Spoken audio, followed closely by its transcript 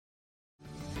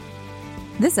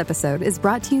This episode is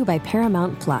brought to you by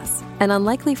Paramount Plus. An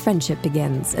unlikely friendship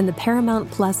begins in the Paramount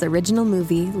Plus original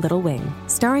movie Little Wing,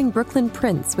 starring Brooklyn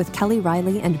Prince with Kelly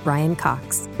Riley and Brian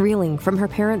Cox. Reeling from her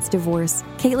parents' divorce,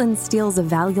 Caitlin steals a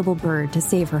valuable bird to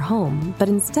save her home, but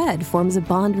instead forms a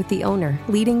bond with the owner,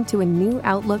 leading to a new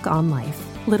outlook on life.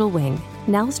 Little Wing,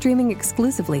 now streaming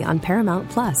exclusively on Paramount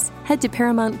Plus. Head to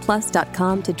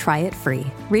ParamountPlus.com to try it free.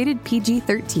 Rated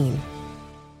PG-13.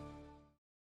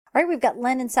 All right, we've got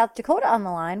Len in South Dakota on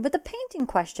the line with a painting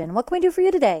question. What can we do for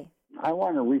you today? I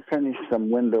want to refinish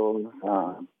some windows,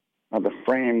 of the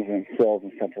frames and sills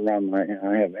and stuff around my.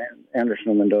 I have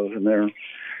Anderson windows, and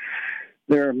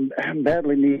they're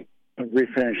badly need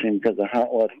refinishing because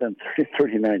it's been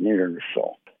 39 years.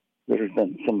 So there's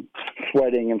been some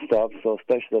sweating and stuff. So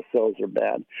especially the sills are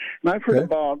bad. And I've heard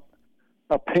about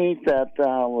a paint that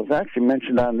was actually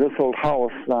mentioned on This Old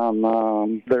House,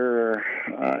 on their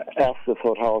Ask This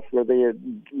Old House, where they had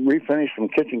refinished some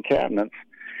kitchen cabinets.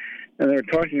 And they were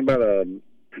talking about a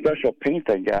special paint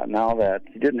they got now that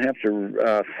you didn't have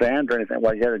to sand or anything.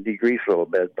 Well, you had to degrease a little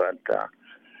bit, but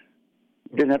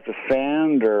you didn't have to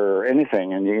sand or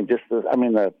anything. And you just,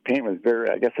 the paint was very,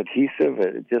 adhesive.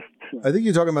 It just... I think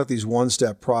you're talking about these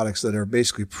one-step products that are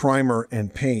basically primer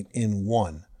and paint in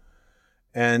one.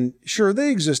 And sure, they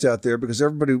exist out there because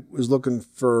everybody was looking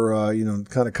for,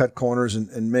 kind of cut corners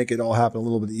and make it all happen a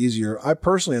little bit easier. I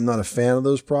personally am not a fan of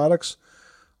those products.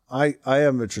 I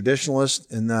am a traditionalist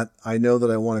in that I know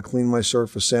that I want to clean my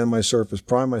surface, sand my surface,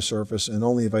 prime my surface, and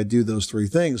only if I do those three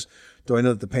things do I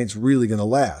know that the paint's really going to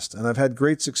last. And I've had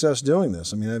great success doing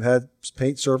this. I've had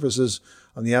paint surfaces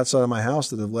on the outside of my house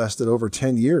that have lasted over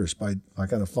 10 years by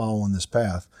kind of following this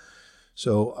path.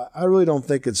 So I really don't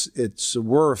think it's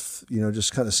worth,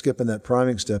 just kind of skipping that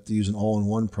priming step to use an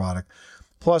all-in-one product.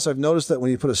 Plus, I've noticed that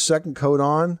when you put a second coat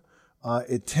on,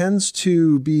 it tends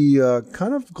to be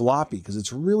kind of gloppy because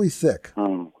it's really thick.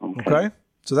 Okay?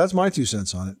 So that's my 2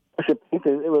 cents on it. It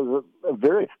was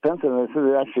very expensive.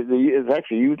 It's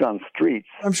actually used on streets.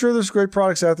 I'm sure there's great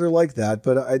products out there like that,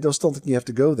 but I just don't think you have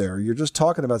to go there. You're just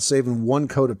talking about saving one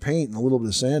coat of paint and a little bit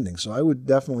of sanding. So I would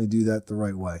definitely do that the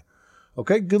right way.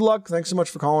 Okay, good luck. Thanks so much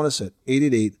for calling us at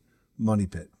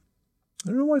 888-MONEY-PIT. I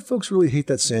don't know why folks really hate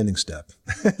that sanding step.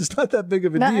 It's not that big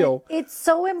of a deal. It's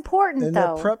so important, and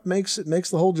though. That prep makes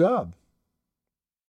the whole job.